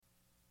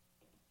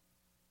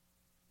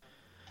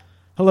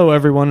Hello,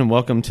 everyone, and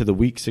welcome to the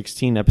Week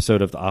 16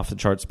 episode of the Off the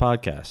Charts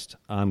podcast.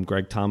 I'm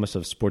Greg Thomas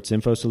of Sports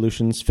Info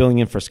Solutions, filling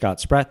in for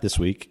Scott Spratt this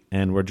week,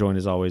 and we're joined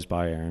as always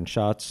by Aaron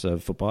Schatz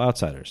of Football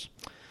Outsiders.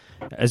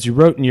 As you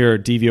wrote in your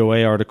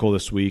DVOA article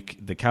this week,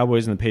 the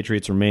Cowboys and the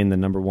Patriots remain the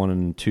number 1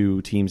 and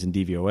 2 teams in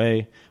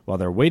DVOA, while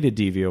their weighted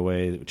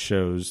DVOA, which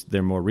shows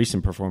their more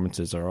recent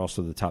performances, are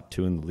also the top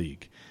 2 in the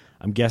league.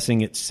 I'm guessing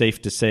it's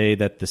safe to say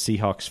that the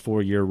Seahawks'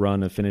 4-year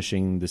run of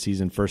finishing the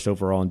season first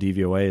overall in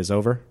DVOA is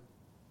over?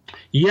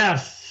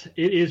 Yes,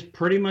 it is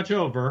pretty much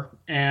over.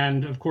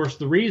 And of course,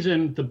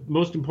 the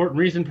most important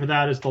reason for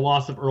that is the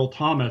loss of Earl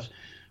Thomas,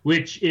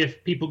 which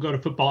if people go to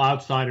Football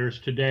Outsiders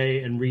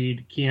today and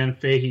read Kean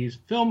Fahey's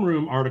Film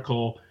Room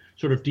article,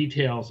 sort of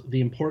details the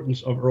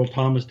importance of Earl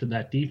Thomas to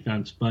that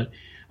defense. But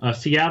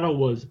Seattle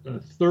was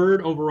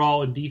 3rd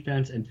overall in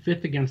defense and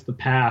 5th against the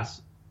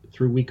pass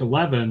through week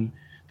 11.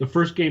 The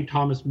first game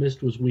Thomas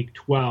missed was week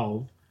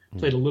 12,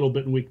 played a little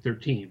bit in week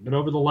 13. But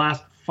over the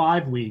last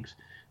 5 weeks,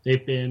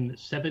 they've been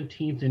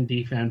 17th in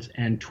defense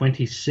and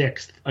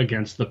 26th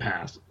against the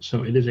pass.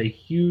 So it is a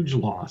huge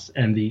loss,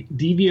 and the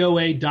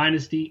DVOA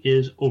dynasty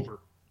is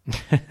over.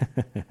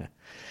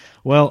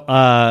 Well,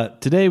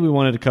 today we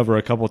wanted to cover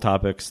a couple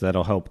topics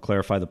that'll help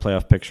clarify the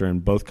playoff picture in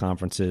both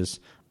conferences.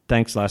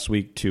 Thanks last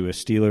week to a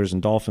Steelers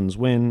and Dolphins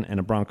win and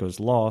a Broncos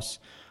loss.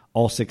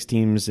 All 6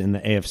 teams in the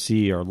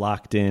AFC are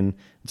locked in.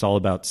 It's all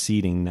about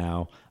seeding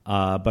now.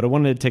 But I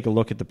wanted to take a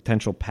look at the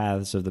potential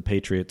paths of the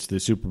Patriots to the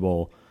Super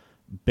Bowl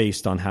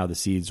based on how the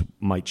seeds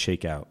might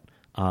shake out.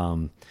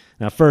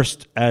 Now,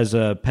 first, as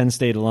a Penn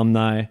State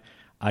alumni,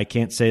 I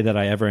can't say that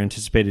I ever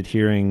anticipated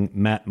hearing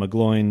Matt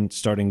McGloin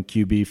starting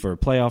QB for a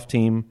playoff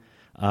team,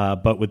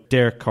 but with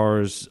Derek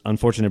Carr's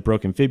unfortunate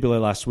broken fibula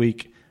last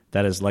week,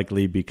 that has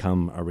likely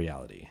become a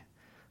reality.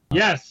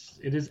 Yes,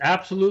 it is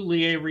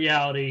absolutely a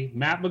reality.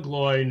 Matt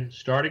McGloin,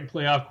 starting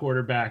playoff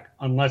quarterback,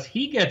 unless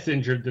he gets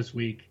injured this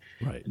week.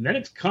 Right. And then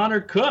it's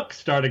Connor Cook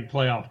starting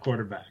playoff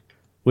quarterback.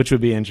 Which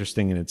would be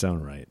interesting in its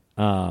own right.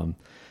 Now,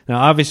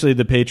 obviously,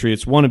 the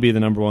Patriots want to be the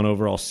number 1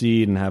 overall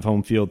seed and have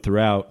home field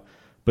throughout,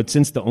 but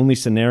since the only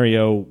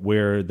scenario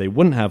where they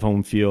wouldn't have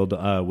home field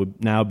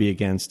would now be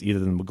against either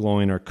the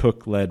McGloin or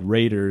Cook-led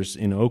Raiders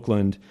in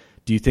Oakland,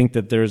 do you think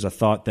that there's a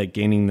thought that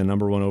gaining the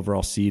number 1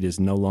 overall seed is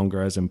no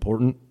longer as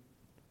important?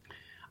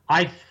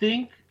 I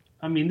think,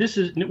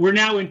 we're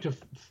now into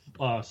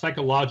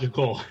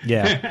psychological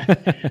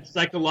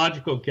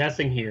psychological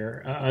guessing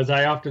here. As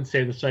I often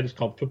say, the site is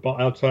called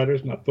Football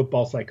Outsiders, not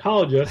Football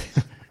Psychologists.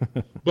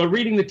 But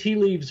reading the tea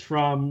leaves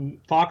from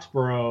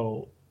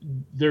Foxborough,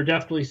 there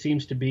definitely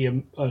seems to be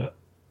a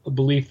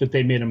belief that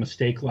they made a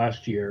mistake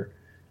last year.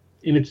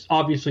 And it's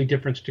obviously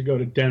different to go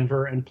to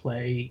Denver and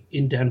play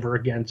in Denver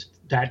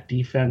against that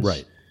defense.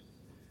 Right.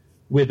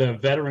 With a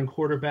veteran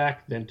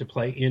quarterback than to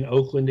play in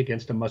Oakland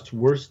against a much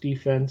worse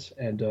defense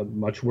and a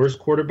much worse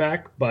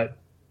quarterback,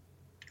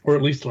 or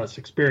at least less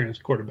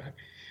experienced quarterback.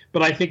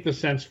 But I think the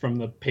sense from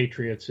the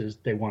Patriots is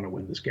they want to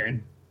win this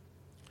game.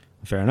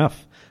 Fair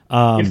enough.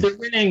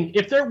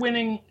 If they're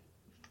winning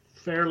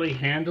fairly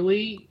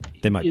handily,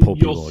 they might pull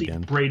people you'll see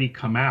again. Brady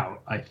come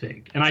out, I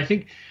think. And I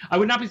think I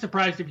would not be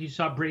surprised if you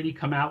saw Brady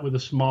come out with a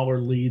smaller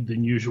lead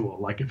than usual,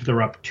 like if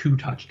they're up 2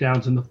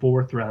 touchdowns in the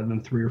 4th rather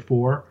than 3 or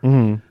 4.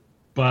 Mm-hmm.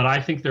 But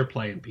I think they're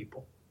playing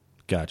people.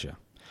 Gotcha.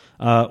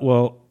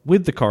 Well,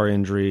 with the Carr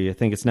injury, I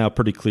think it's now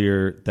pretty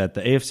clear that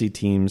the AFC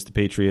teams the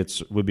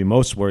Patriots would be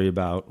most worried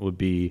about would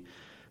be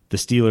the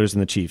Steelers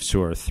and the Chiefs,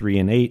 who are 3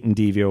 and 8 in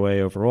DVOA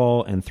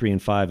overall and 3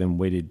 and 5 in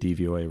weighted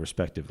DVOA,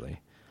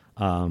 respectively.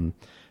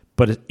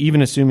 But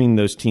even assuming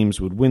those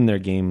teams would win their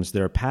games,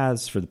 there are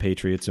paths for the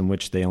Patriots in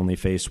which they only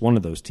face one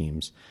of those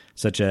teams,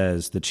 such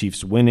as the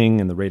Chiefs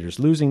winning and the Raiders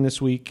losing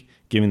this week,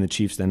 giving the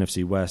Chiefs the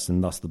NFC West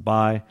and thus the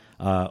bye,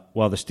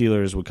 while the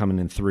Steelers would come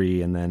in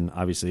 3, and then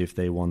obviously if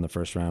they won the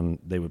first round,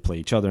 they would play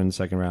each other in the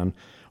second round.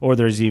 Or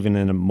there's even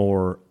a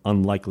more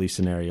unlikely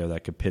scenario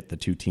that could pit the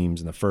 2 teams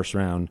in the first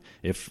round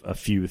if a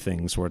few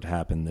things were to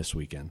happen this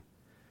weekend.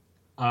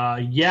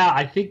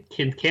 I think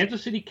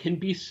Kansas City can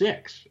be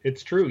 6.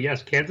 It's true.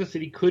 Yes, Kansas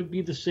City could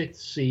be the 6th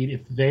seed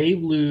if they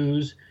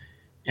lose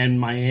and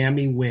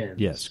Miami wins.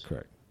 Yes,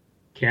 correct.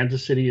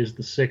 Kansas City is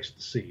the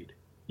 6th seed.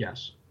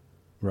 Yes.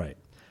 Right.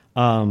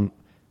 Now,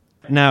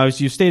 as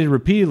you've stated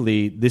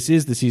repeatedly, this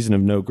is the season of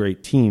no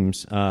great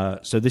teams.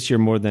 So this year,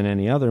 more than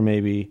any other,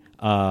 maybe,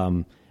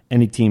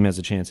 any team has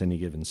a chance any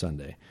given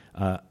Sunday.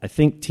 I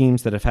think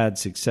teams that have had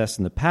success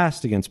in the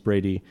past against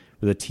Brady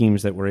were the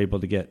teams that were able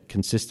to get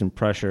consistent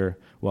pressure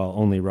while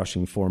only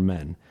rushing 4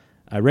 men.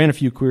 I ran a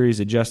few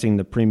queries adjusting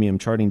the premium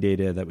charting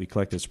data that we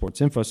collect at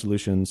Sports Info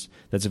Solutions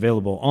that's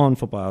available on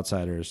Football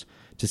Outsiders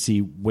to see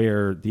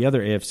where the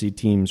other AFC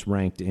teams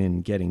ranked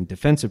in getting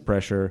defensive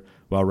pressure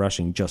while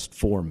rushing just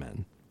 4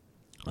 men.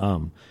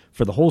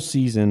 For the whole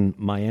season,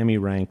 Miami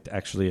ranked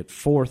actually at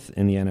 4th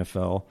in the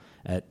NFL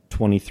at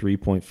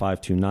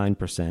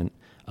 23.529%,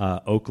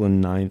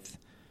 Oakland 9th,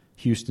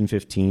 Houston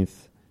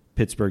 15th,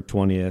 Pittsburgh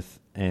 20th,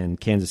 and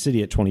Kansas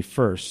City at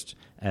 21st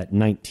at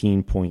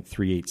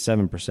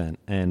 19.387%.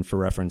 And for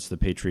reference, the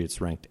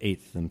Patriots ranked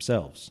 8th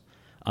themselves.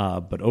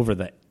 But over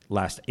the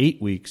last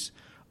 8 weeks,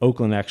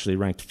 Oakland actually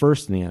ranked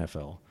first in the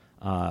NFL,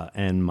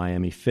 and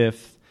Miami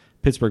 5th,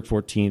 Pittsburgh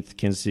 14th,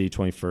 Kansas City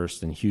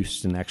 21st, and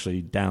Houston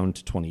actually down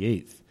to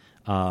 28th,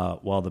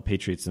 while the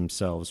Patriots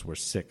themselves were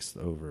 6th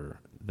over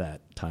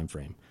that time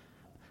frame.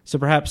 So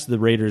perhaps the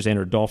Raiders and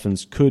or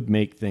Dolphins could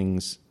make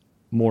things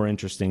more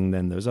interesting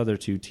than those other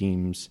two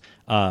teams.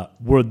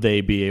 Would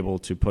they be able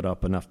to put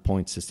up enough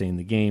points to stay in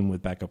the game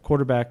with backup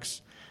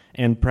quarterbacks?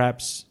 And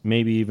perhaps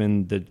maybe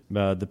even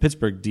the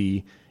Pittsburgh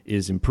D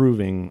is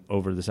improving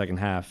over the second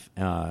half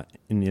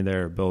in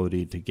their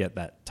ability to get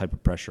that type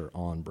of pressure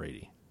on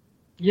Brady.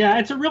 Yeah,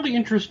 it's a really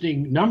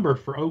interesting number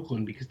for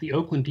Oakland because the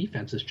Oakland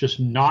defense has just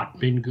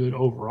not been good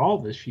overall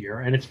this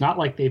year, and it's not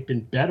like they've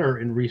been better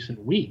in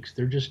recent weeks.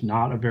 They're just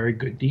not a very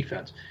good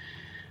defense.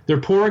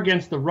 They're poor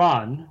against the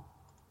run,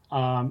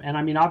 and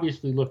I mean,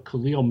 obviously, look,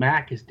 Khalil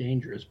Mack is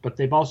dangerous, but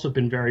they've also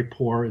been very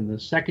poor in the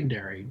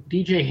secondary.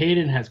 DJ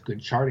Hayden has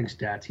good charting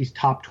stats. He's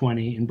top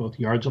 20 in both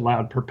yards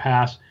allowed per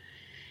pass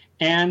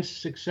and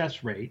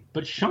success rate.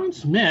 But Sean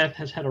Smith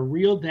has had a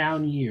real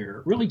down year.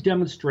 It really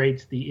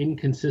demonstrates the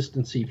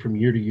inconsistency from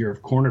year to year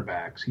of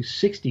cornerbacks. He's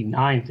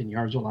 69th in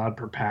yards allowed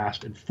per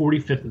pass and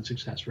 45th in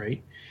success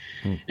rate.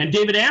 And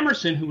David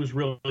Amerson, who was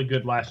really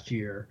good last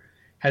year,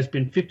 has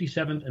been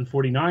 57th and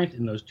 49th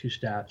in those two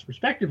stats,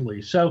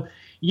 respectively. So,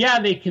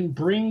 yeah, they can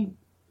bring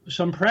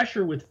some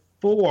pressure with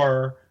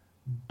 4,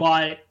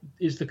 but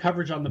is the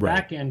coverage on the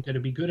back end going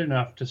to be good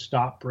enough to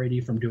stop Brady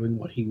from doing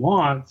what he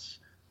wants?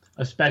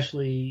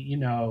 Especially, you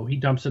know, he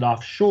dumps it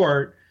off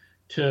short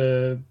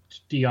to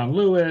Dion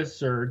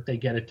Lewis, or they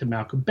get it to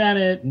Malcolm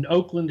Bennett. And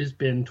Oakland has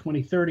been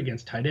 23rd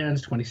against tight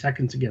ends,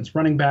 22nd against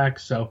running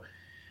backs. So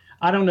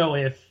I don't know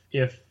if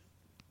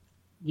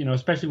you know,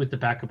 especially with the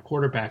backup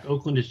quarterback,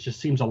 Oakland just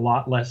seems a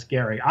lot less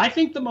scary. I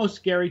think the most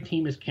scary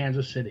team is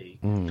Kansas City.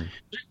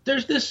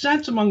 There's this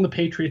sense among the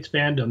Patriots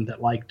fandom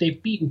that, like,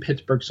 they've beaten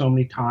Pittsburgh so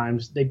many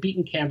times. They've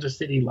beaten Kansas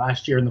City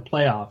last year in the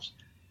playoffs.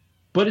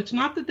 But it's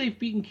not that they've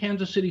beaten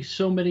Kansas City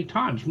so many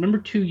times. Remember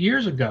 2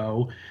 years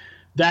ago,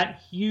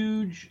 that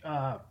huge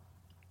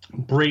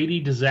Brady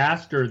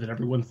disaster that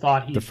everyone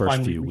thought he'd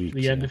finally reached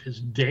the end of his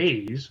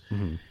days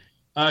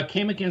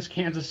came against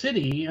Kansas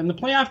City. And the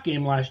playoff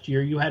game last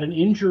year, you had an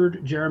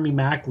injured Jeremy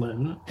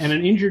Maclin and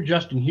an injured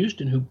Justin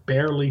Houston who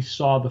barely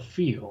saw the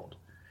field.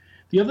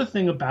 The other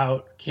thing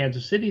about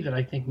Kansas City that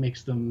I think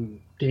makes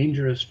them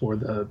dangerous for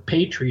the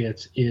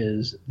Patriots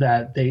is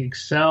that they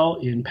excel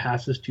in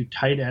passes to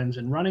tight ends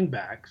and running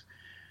backs.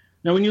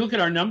 Now, when you look at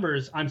our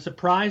numbers, I'm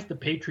surprised the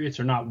Patriots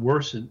are not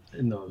worse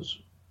in those,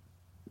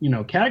 you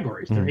know,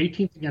 categories. They're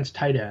 18th against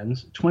tight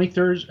ends,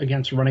 23rd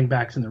against running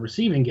backs in the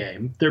receiving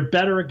game. They're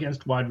better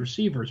against wide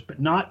receivers,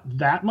 but not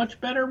that much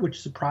better, which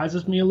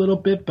surprises me a little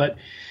bit. But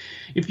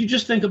if you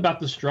just think about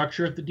the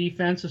structure of the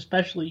defense,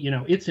 especially, you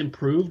know, it's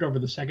improved over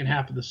the second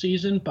half of the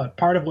season, but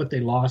part of what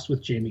they lost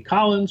with Jamie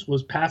Collins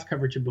was pass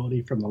coverage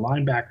ability from the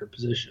linebacker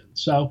position.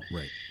 So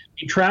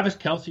Travis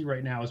Kelce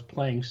right now is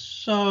playing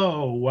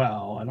so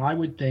well, and I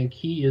would think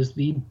he is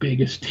the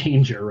biggest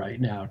danger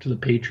right now to the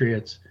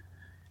Patriots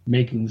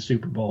making the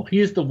Super Bowl. He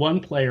is the one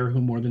player who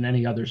more than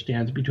any other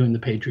stands between the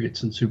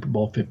Patriots and Super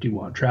Bowl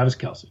 51, Travis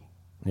Kelce.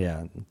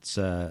 Yeah, it's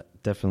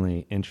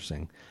definitely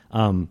interesting.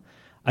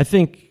 I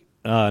think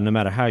no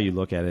matter how you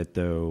look at it,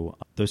 though,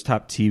 those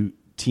top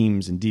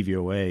teams in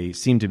DVOA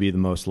seem to be the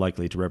most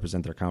likely to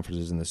represent their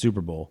conferences in the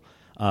Super Bowl.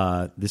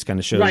 This kind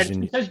of shows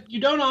because you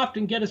don't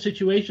often get a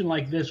situation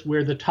like this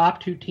where the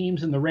top 2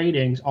 teams in the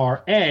ratings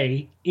are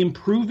A,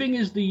 improving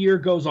as the year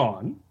goes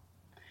on,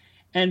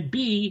 and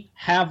B,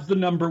 have the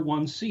number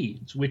 1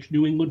 seeds, which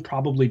New England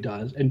probably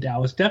does and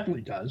Dallas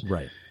definitely does.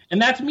 Right.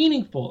 And that's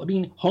meaningful. I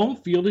mean, home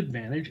field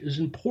advantage is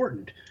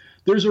important.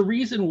 There's a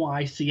reason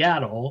why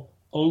Seattle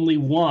only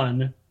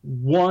won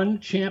 1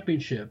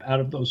 championship out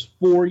of those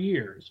 4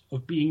 years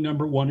of being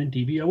number 1 in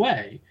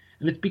DVOA.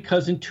 And it's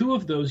because in 2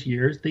 of those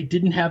years, they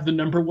didn't have the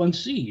number 1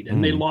 seed,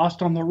 and they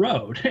lost on the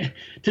road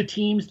to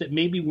teams that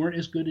maybe weren't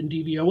as good in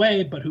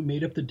DVOA, but who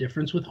made up the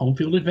difference with home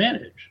field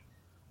advantage.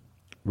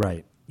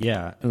 Right.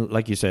 Yeah.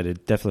 Like you said,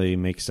 it definitely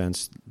makes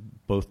sense.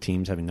 Both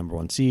teams having number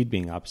 1 seed,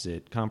 being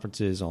opposite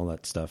conferences, all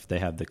that stuff. They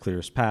have the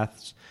clearest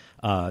paths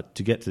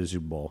to get to the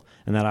Super Bowl.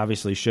 And that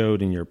obviously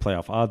showed in your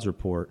playoff odds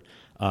report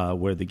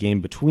where the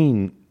game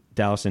between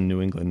Dallas and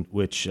New England,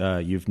 which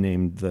you've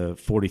named the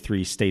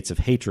 43 states of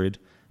hatred,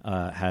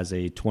 has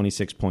a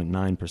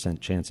 26.9%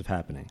 chance of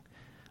happening.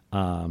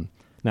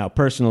 Now,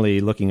 personally,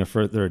 looking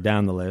further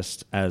down the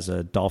list as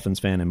a Dolphins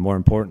fan and more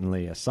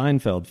importantly, a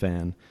Seinfeld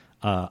fan,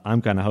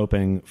 I'm kind of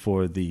hoping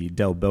for the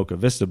Del Boca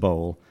Vista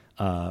Bowl,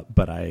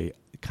 but I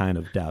kind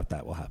of doubt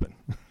that will happen.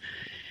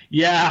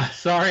 Yeah,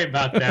 sorry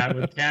about that.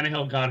 When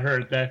Tannehill got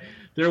hurt,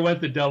 there went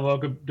the Del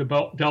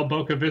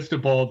Boca Vista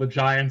Bowl, the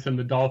Giants and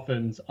the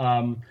Dolphins.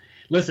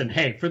 Listen,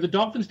 hey, for the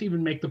Dolphins to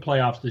even make the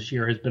playoffs this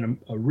year has been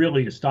a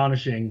really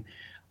astonishing.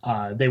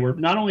 They were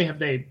not only have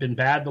they been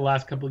bad the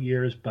last couple of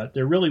years, but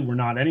there really were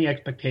not any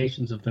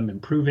expectations of them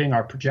improving.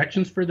 Our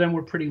projections for them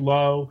were pretty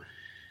low.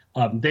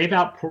 They've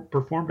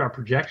outperformed our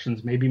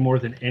projections maybe more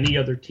than any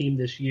other team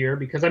this year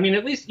because, I mean,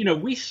 at least,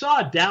 we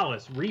saw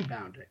Dallas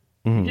rebounding.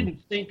 We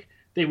didn't think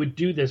they would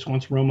do this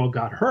once Romo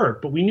got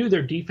hurt, but we knew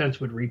their defense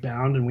would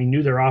rebound and we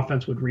knew their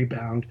offense would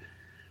rebound.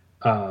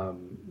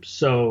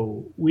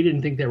 So we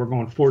didn't think they were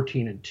going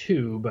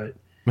 14-2, but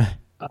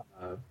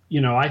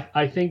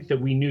I think that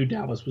we knew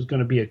Dallas was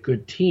going to be a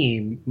good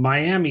team.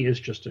 Miami is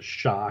just a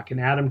shock, and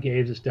Adam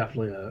Gase is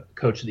definitely a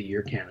Coach of the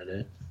Year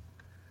candidate.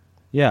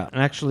 Yeah,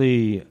 and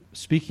actually,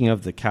 speaking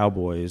of the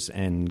Cowboys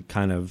and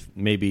kind of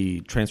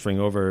maybe transferring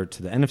over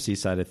to the NFC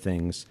side of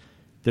things,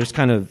 there's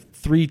kind of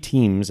 3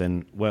 teams,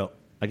 and, well,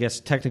 I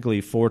guess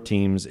technically 4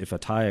 teams if a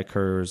tie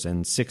occurs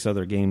and 6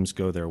 other games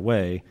go their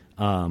way,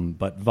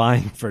 but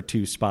vying for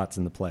 2 spots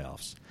in the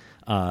playoffs.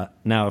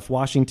 Now, if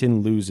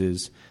Washington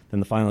loses,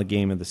 then the final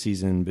game of the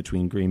season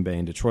between Green Bay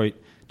and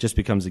Detroit just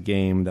becomes a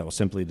game that will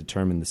simply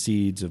determine the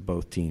seeds of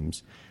both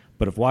teams.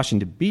 But if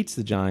Washington beats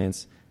the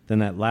Giants, then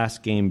that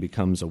last game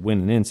becomes a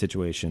win-and-in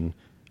situation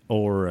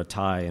or a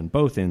tie and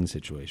both-in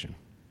situation.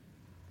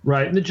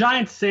 Right. And the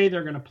Giants say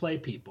they're going to play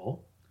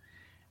people.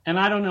 And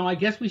I don't know, I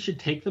guess we should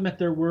take them at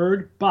their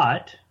word,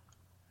 but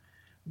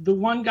the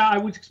one guy, I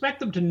would expect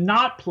them to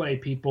not play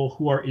people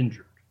who are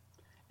injured.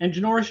 And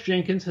Janoris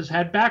Jenkins has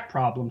had back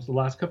problems the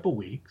last couple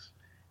weeks,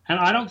 and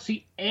I don't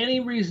see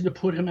any reason to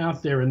put him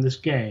out there in this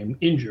game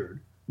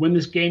injured when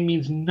this game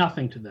means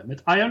nothing to them.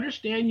 I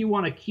understand you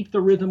want to keep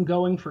the rhythm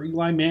going for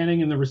Eli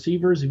Manning and the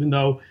receivers, even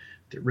though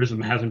the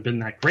rhythm hasn't been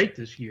that great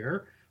this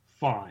year.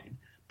 Fine.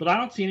 But I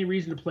don't see any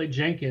reason to play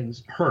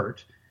Jenkins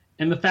hurt.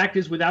 And the fact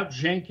is, without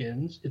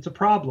Jenkins, it's a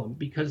problem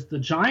because the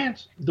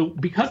Giants,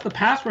 because the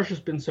pass rush has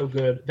been so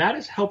good, that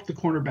has helped the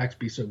cornerbacks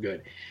be so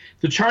good.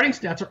 The charting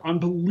stats are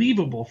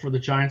unbelievable for the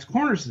Giants'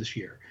 corners this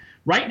year.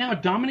 Right now,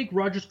 Dominique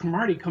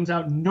Rodgers-Cromartie comes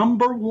out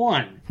number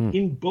 1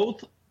 in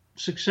both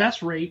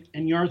success rate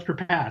and yards per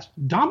pass.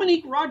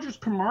 Dominique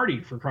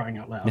Rodgers-Cromartie, for crying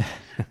out loud.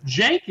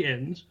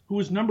 Jenkins, who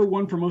was number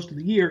 1 for most of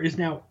the year, is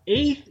now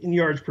 8th in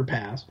yards per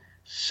pass,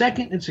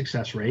 2nd in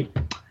success rate.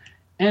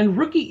 And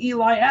rookie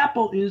Eli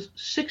Apple is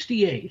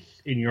 68th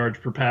in yards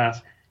per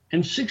pass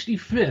and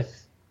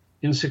 65th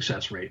in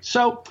success rate.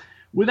 So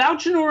without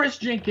Janoris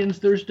Jenkins,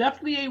 there's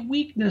definitely a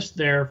weakness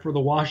there for the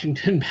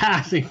Washington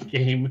passing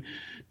game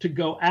to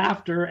go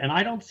after. And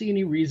I don't see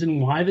any reason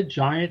why the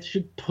Giants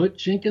should put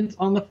Jenkins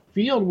on the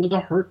field with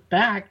a hurt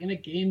back in a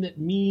game that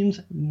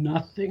means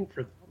nothing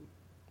for them.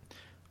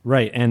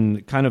 Right.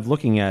 And kind of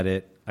looking at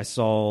it, I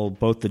saw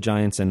both the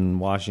Giants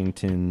and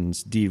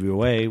Washington's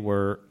DVOA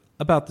were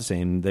about the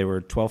same. They were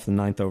 12th and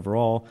 9th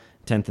overall,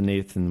 10th and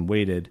 8th in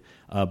weighted.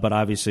 But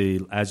obviously,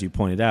 as you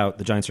pointed out,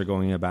 the Giants are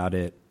going about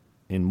it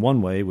in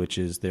one way, which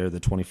is they're the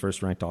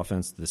 21st ranked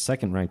offense, the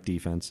 2nd ranked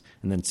defense,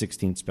 and then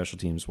 16th special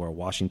teams, where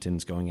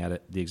Washington's going at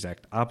it the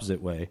exact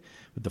opposite way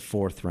with the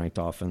 4th ranked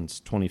offense,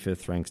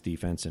 25th ranked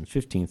defense, and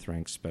 15th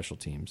ranked special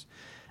teams.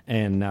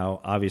 And now,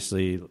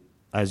 obviously,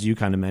 as you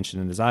kind of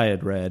mentioned and as I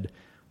had read,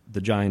 the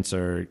Giants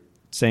are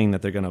saying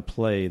that they're going to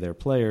play their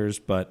players,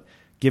 but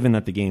given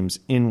that the game's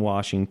in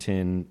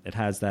Washington, it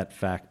has that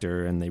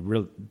factor, and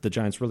the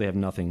Giants really have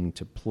nothing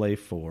to play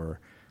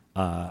for.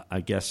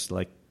 I guess,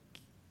 like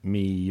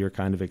me, you're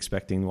kind of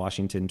expecting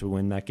Washington to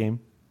win that game?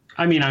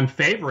 I mean, I'm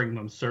favoring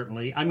them,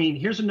 certainly. I mean,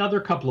 here's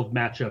another couple of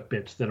matchup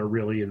bits that are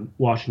really in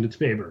Washington's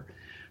favor.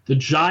 The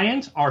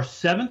Giants are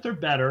 7th or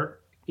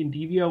better in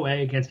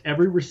DVOA against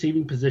every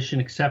receiving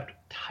position except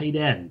tight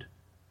end.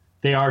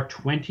 They are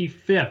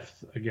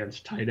 25th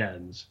against tight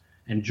ends,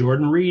 and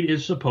Jordan Reed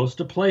is supposed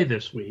to play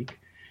this week.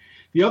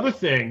 The other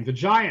thing, the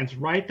Giants,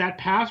 right, that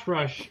pass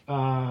rush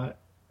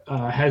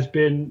has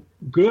been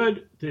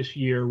good this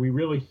year, we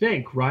really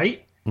think,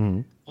 right?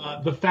 Mm-hmm.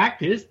 The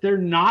fact is they're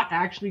not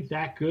actually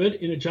that good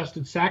in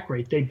adjusted sack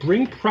rate. They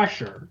bring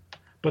pressure,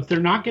 but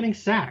they're not getting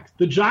sacks.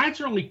 The Giants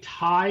are only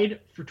tied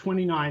for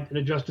 29th in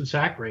adjusted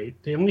sack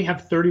rate. They only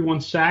have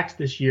 31 sacks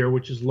this year,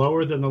 which is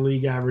lower than the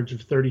league average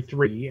of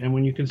 33. And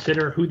when you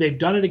consider who they've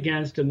done it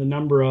against and the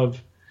number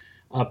of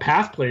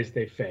pass plays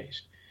they've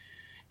faced,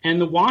 and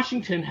the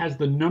Washington has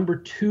the number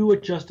 2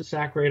 adjusted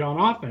sack rate on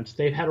offense.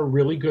 They've had a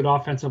really good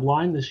offensive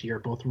line this year,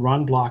 both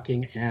run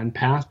blocking and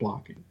pass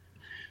blocking.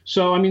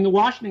 So, I mean, the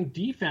Washington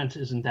defense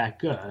isn't that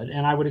good,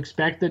 and I would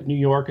expect that New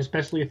York,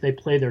 especially if they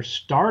play their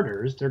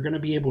starters, they're going to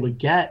be able to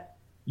get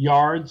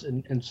yards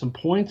and some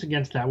points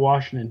against that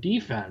Washington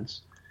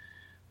defense.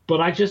 But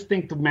I just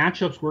think the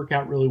matchups work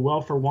out really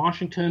well for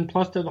Washington,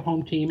 plus they're the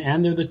home team,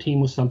 and they're the team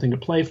with something to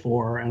play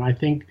for, and I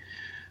think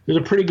there's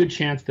a pretty good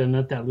chance then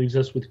that leaves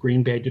us with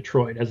Green Bay,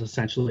 Detroit as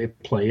essentially a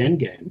play-in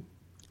game.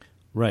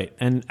 Right.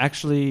 And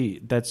actually,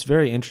 that's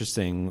very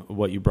interesting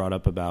what you brought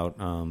up about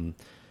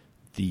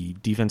the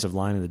defensive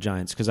line of the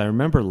Giants, because I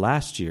remember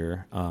last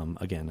year,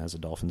 again, as a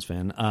Dolphins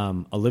fan,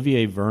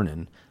 Olivier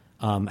Vernon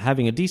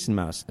having a decent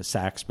amount of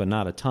sacks, but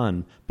not a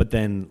ton, but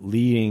then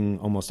leading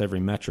almost every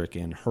metric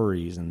in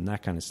hurries and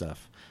that kind of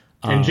stuff.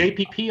 And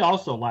JPP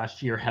also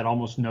last year had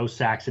almost no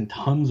sacks and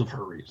tons of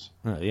hurries.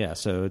 Yeah,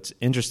 so it's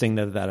interesting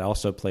that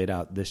also played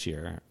out this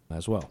year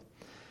as well.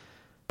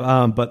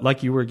 But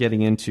like you were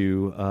getting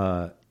into,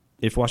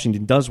 if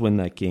Washington does win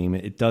that game,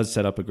 it does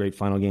set up a great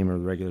final game of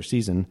the regular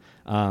season.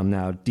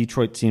 Now,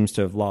 Detroit seems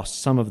to have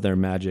lost some of their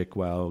magic,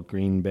 while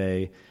Green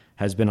Bay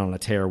has been on a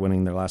tear,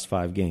 winning their last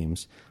 5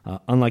 games.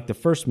 Unlike the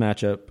first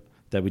matchup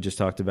that we just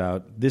talked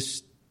about,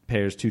 this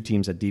pairs two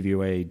teams that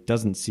DVOA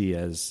doesn't see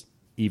as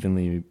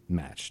evenly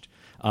matched.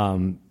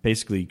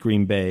 Basically,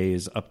 Green Bay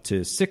is up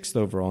to 6th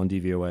overall in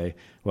DVOA,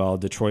 while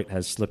Detroit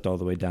has slipped all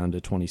the way down to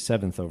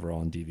 27th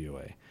overall in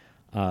DVOA.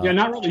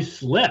 Not really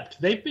slipped.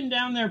 They've been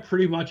down there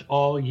pretty much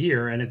all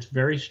year, and it's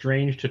very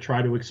strange to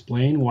try to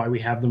explain why we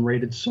have them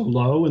rated so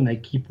low and they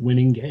keep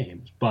winning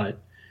games. But,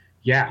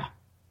 yeah.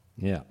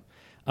 Yeah.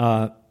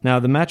 Now,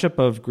 the matchup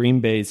of Green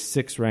Bay's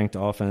 6th ranked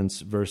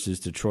offense versus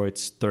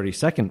Detroit's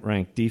 32nd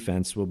ranked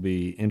defense will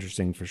be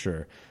interesting for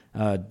sure.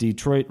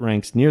 Detroit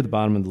ranks near the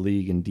bottom of the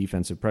league in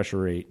defensive pressure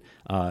rate,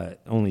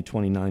 only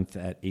 29th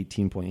at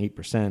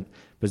 18.8%.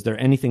 But is there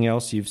anything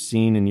else you've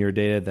seen in your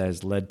data that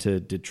has led to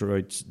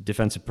Detroit's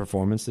defensive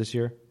performance this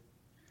year?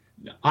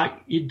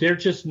 They're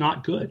just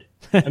not good.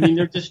 I mean,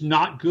 they're just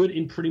not good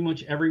in pretty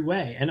much every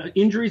way. And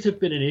injuries have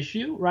been an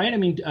issue, right? I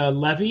mean,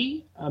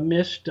 Levy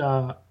missed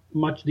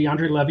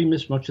DeAndre Levy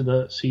missed much of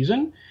the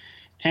season.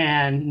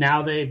 And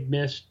now they've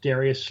missed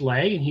Darius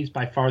Slay, and he's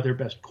by far their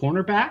best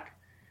cornerback.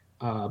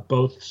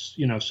 Both,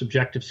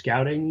 subjective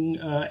scouting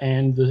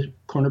and the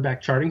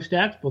cornerback charting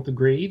stats both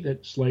agree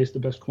that Slay's the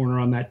best corner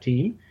on that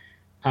team.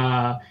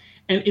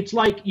 And it's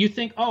like you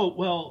think, oh,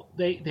 well,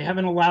 they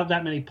haven't allowed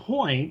that many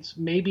points.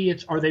 Maybe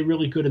are they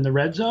really good in the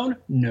red zone?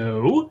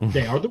 No,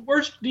 they are the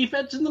worst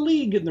defense in the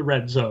league in the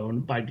red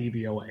zone by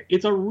DVOA.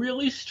 It's a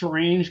really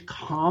strange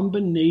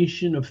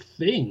combination of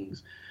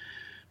things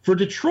for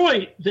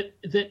Detroit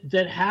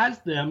that has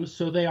them,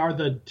 so they are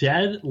the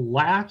dead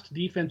last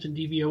defense in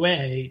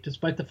DVOA,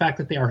 despite the fact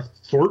that they are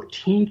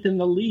 13th in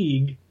the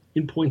league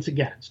in points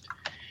against.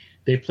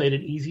 They've played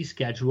an easy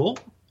schedule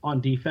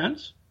on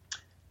defense.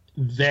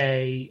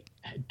 They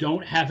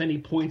don't have any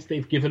points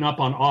they've given up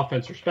on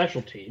offense or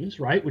special teams,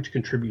 right, which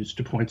contributes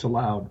to points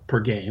allowed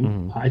per game.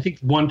 Mm-hmm. I think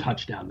 1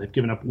 touchdown. They've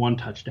given up 1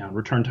 touchdown,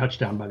 return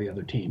touchdown by the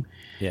other team.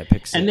 Yeah,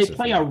 pick 6. And they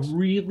play a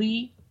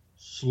really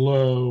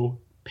slow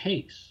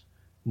pace.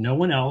 No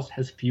one else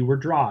has fewer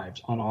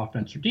drives on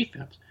offense or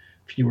defense.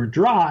 Fewer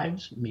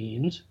drives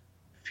means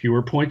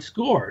fewer points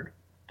scored,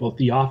 both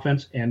the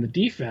offense and the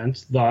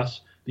defense.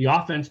 Thus, the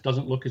offense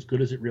doesn't look as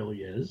good as it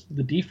really is.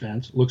 The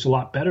defense looks a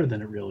lot better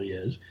than it really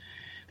is.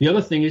 The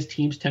other thing is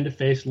teams tend to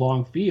face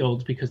long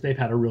fields because they've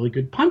had a really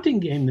good punting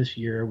game this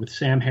year, with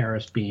Sam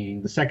Harris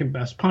being the second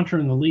best punter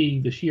in the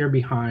league this year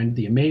behind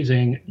the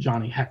amazing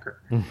Johnny Hekker.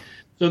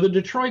 So the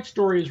Detroit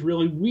story is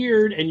really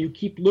weird, and you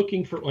keep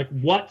looking for,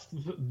 what's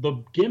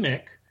the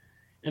gimmick?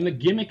 And the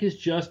gimmick is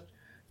just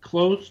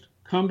close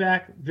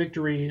comeback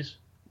victories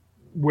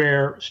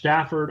where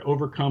Stafford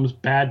overcomes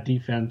bad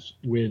defense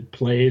with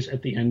plays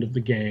at the end of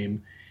the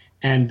game.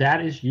 And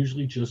that is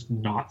usually just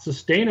not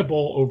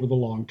sustainable over the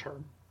long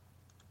term.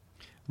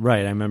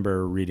 Right. I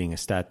remember reading a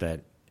stat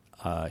that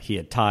he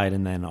had tied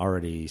and then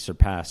already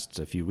surpassed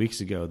a few weeks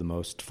ago the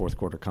most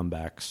fourth-quarter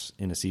comebacks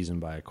in a season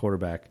by a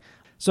quarterback.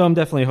 So I'm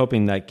definitely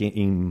hoping that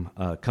game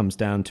comes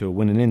down to a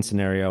win-and-in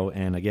scenario.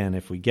 And again,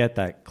 if we get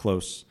that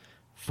close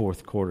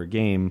fourth-quarter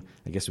game,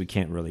 I guess we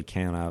can't really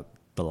count out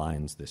the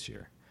Lions this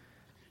year.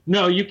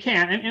 No, you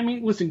can't. And I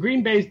mean, listen,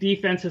 Green Bay's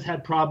defense has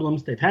had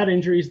problems. They've had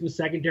injuries in the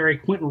secondary.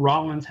 Quentin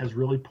Rollins has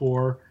really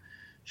poor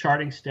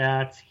charting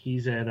stats.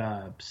 He's at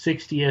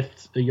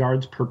 60th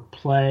yards per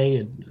play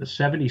and a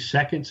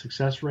 72nd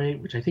success rate,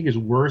 which I think is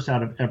worse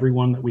out of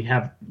everyone that we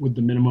have with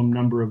the minimum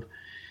number of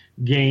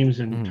games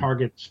and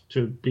targets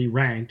to be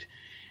ranked.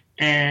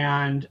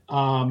 And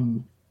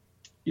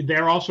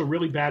they're also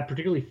really bad,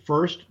 particularly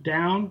first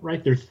down,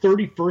 right? They're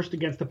 31st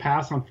against the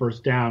pass on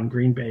first down,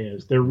 Green Bay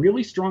is. They're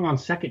really strong on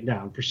second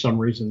down for some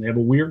reason. They have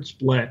a weird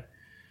split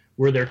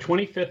where they're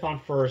 25th on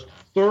first,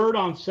 3rd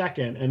on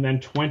second, and then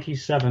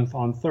 27th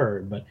on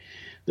third. But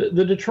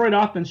the Detroit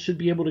offense should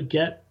be able to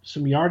get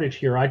some yardage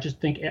here. I just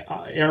think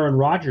Aaron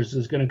Rodgers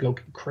is going to go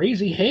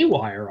crazy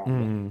haywire on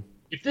them.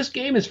 If this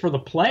game is for the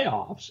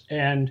playoffs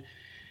and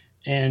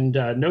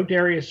no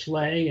Darius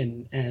Slay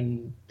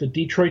and the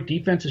Detroit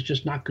defense is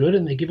just not good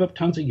and they give up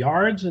tons of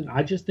yards, and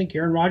I just think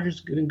Aaron Rodgers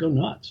is going to go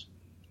nuts.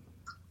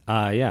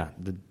 Yeah,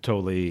 that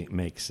totally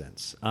makes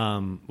sense,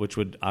 which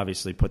would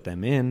obviously put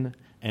them in,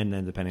 and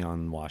then depending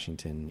on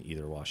Washington,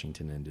 either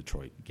Washington and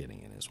Detroit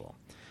getting in as well.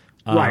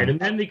 Right, and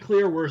then the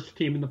clear worst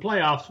team in the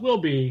playoffs will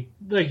be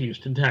the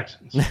Houston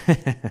Texans.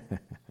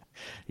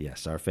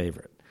 Yes, our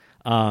favorite.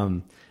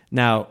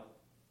 Now,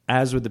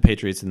 as with the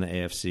Patriots in the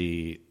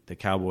AFC, the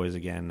Cowboys,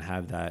 again,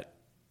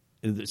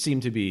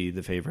 seem to be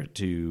the favorite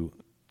to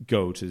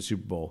go to the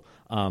Super Bowl.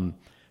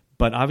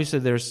 But obviously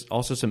there's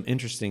also some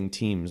interesting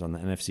teams on the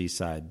NFC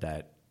side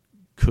that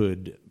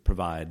could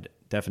provide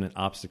definite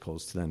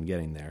obstacles to them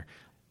getting there.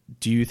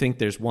 Do you think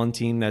there's one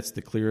team that's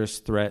the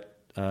clearest threat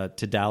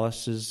to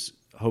Dallas's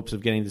hopes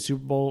of getting the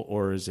Super Bowl,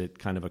 or is it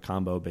kind of a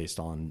combo based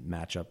on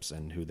matchups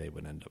and who they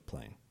would end up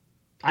playing?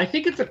 I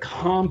think it's a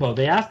combo.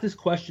 They asked this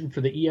question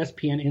for the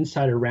ESPN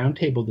Insider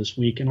Roundtable this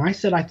week, and I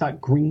said I thought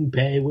Green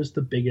Bay was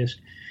the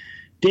biggest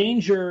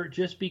danger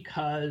just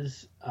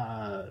because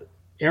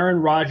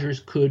Aaron Rodgers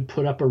could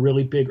put up a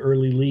really big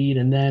early lead,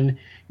 and then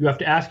you have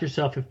to ask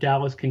yourself if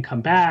Dallas can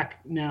come back.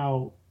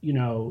 Now,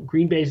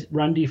 Green Bay's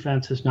run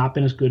defense has not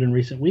been as good in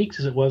recent weeks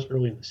as it was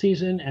early in the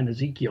season, and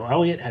Ezekiel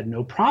Elliott had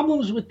no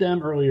problems with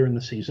them earlier in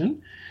the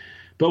season.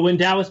 But when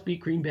Dallas beat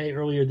Green Bay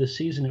earlier this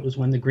season, it was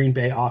when the Green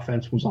Bay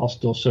offense was all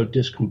still so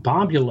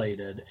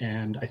discombobulated,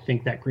 and I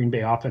think that Green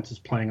Bay offense is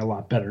playing a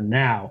lot better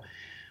now.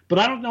 But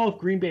I don't know if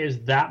Green Bay is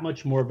that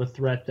much more of a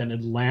threat than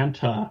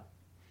Atlanta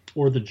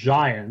or the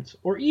Giants,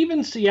 or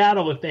even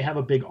Seattle if they have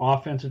a big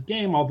offensive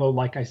game, although,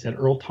 like I said,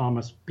 Earl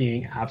Thomas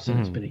being absent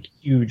has been a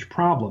huge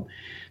problem.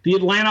 The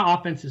Atlanta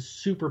offense is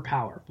super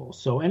powerful,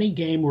 so any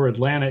game where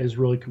Atlanta is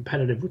really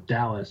competitive with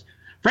Dallas,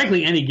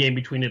 frankly, any game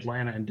between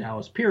Atlanta and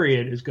Dallas,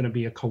 period, is going to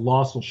be a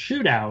colossal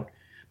shootout.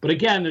 But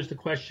again, there's the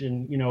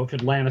question, if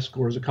Atlanta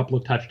scores a couple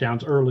of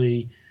touchdowns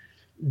early,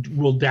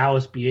 will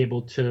Dallas be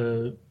able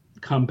to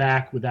come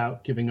back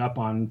without giving up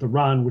on the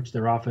run, which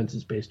their offense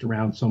is based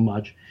around so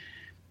much?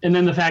 And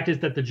then the fact is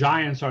that the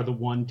Giants are the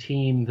one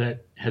team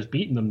that has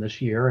beaten them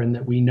this year, and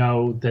that we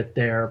know that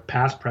their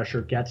pass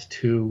pressure gets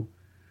to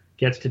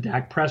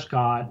Dak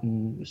Prescott.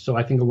 And so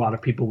I think a lot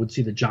of people would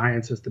see the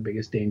Giants as the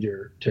biggest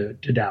danger to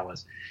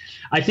Dallas.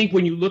 I think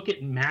when you look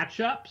at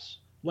matchups,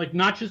 like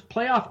not just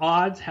playoff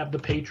odds, have the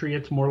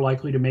Patriots more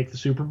likely to make the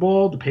Super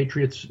Bowl. The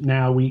Patriots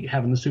now we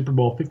have in the Super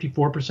Bowl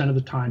 54% of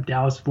the time,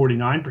 Dallas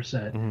 49%.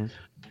 Mm-hmm.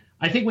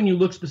 I think when you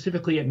look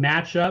specifically at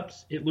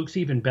matchups, it looks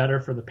even better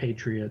for the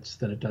Patriots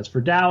than it does for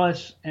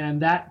Dallas.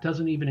 And that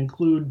doesn't even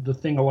include the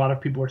thing a lot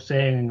of people are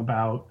saying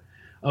about,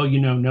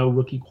 no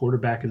rookie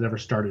quarterback has ever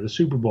started a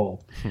Super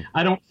Bowl.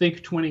 I don't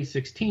think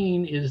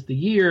 2016 is the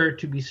year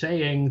to be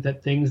saying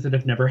that things that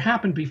have never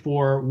happened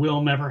before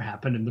will never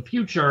happen in the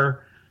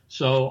future.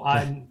 So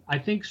I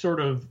think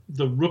sort of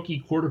the rookie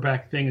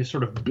quarterback thing is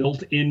sort of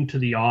built into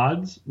the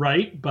odds,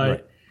 right? But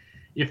right.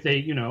 If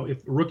a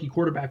rookie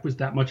quarterback was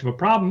that much of a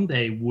problem,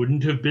 they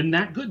wouldn't have been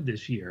that good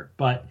this year.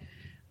 But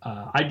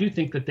I do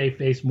think that they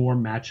face more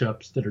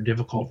matchups that are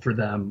difficult for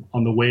them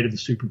on the way to the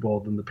Super Bowl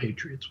than the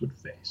Patriots would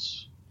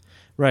face.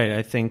 Right.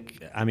 I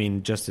think,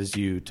 just as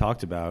you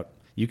talked about,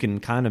 you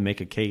can kind of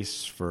make a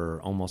case for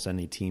almost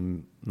any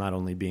team not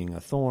only being a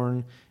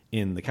thorn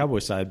in the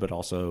Cowboys side, but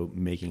also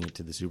making it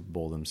to the Super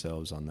Bowl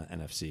themselves on the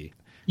NFC.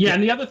 Yeah,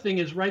 and the other thing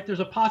is, right, there's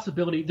a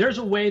possibility. There's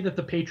a way that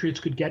the Patriots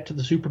could get to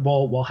the Super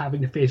Bowl while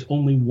having to face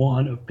only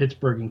one of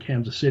Pittsburgh and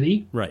Kansas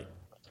City. Right.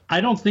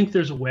 I don't think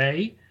there's a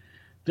way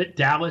that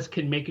Dallas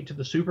can make it to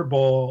the Super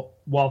Bowl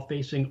while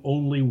facing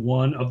only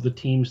one of the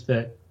teams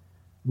that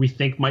we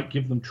think might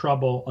give them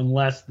trouble,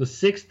 unless the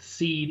 6th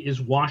seed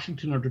is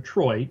Washington or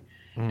Detroit,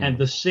 and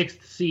the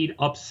 6th seed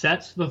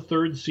upsets the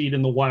 3rd seed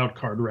in the wild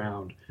card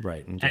round.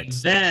 Right. And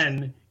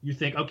then you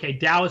think, okay,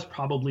 Dallas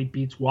probably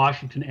beats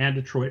Washington and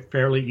Detroit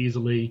fairly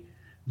easily.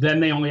 Then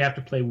they only have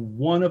to play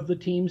one of the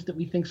teams that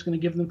we think is going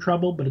to give them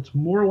trouble, but it's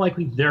more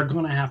likely they're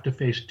going to have to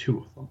face two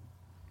of them.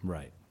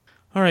 Right.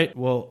 All right.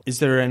 Well, is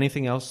there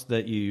anything else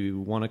that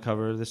you want to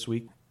cover this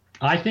week?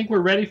 I think we're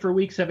ready for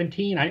Week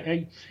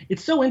 17.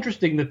 It's so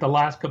interesting that the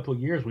last couple of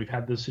years we've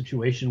had this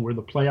situation where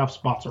the playoff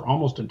spots are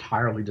almost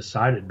entirely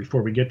decided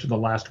before we get to the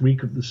last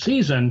week of the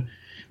season.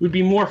 It would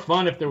be more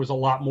fun if there was a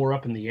lot more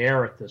up in the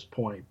air at this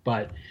point.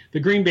 But the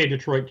Green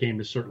Bay-Detroit game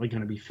is certainly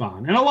going to be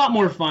fun. And a lot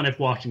more fun if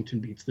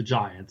Washington beats the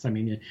Giants.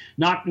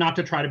 Not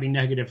to try to be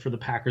negative for the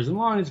Packers and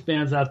Lions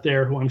fans out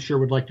there who I'm sure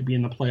would like to be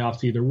in the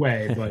playoffs either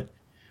way. But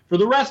for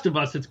the rest of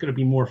us, it's going to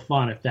be more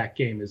fun if that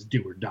game is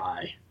do or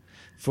die.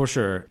 For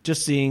sure.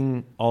 Just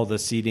seeing all the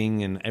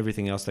seeding and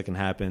everything else that can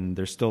happen,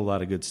 there's still a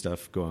lot of good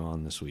stuff going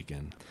on this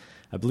weekend.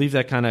 I believe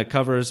that kind of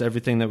covers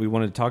everything that we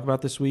wanted to talk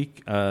about this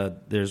week.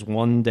 There's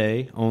one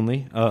day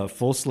only, a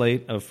full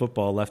slate of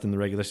football left in the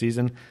regular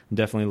season. I'm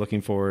definitely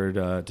looking forward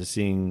to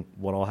seeing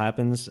what all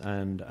happens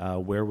and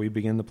where we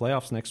begin the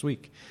playoffs next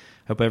week.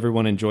 Hope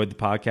everyone enjoyed the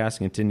podcast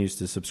and continues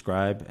to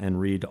subscribe and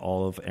read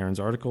all of Aaron's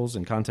articles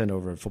and content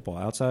over at Football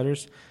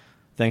Outsiders.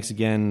 Thanks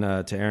again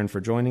to Aaron for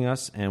joining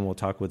us, and we'll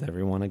talk with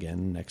everyone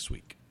again next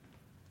week.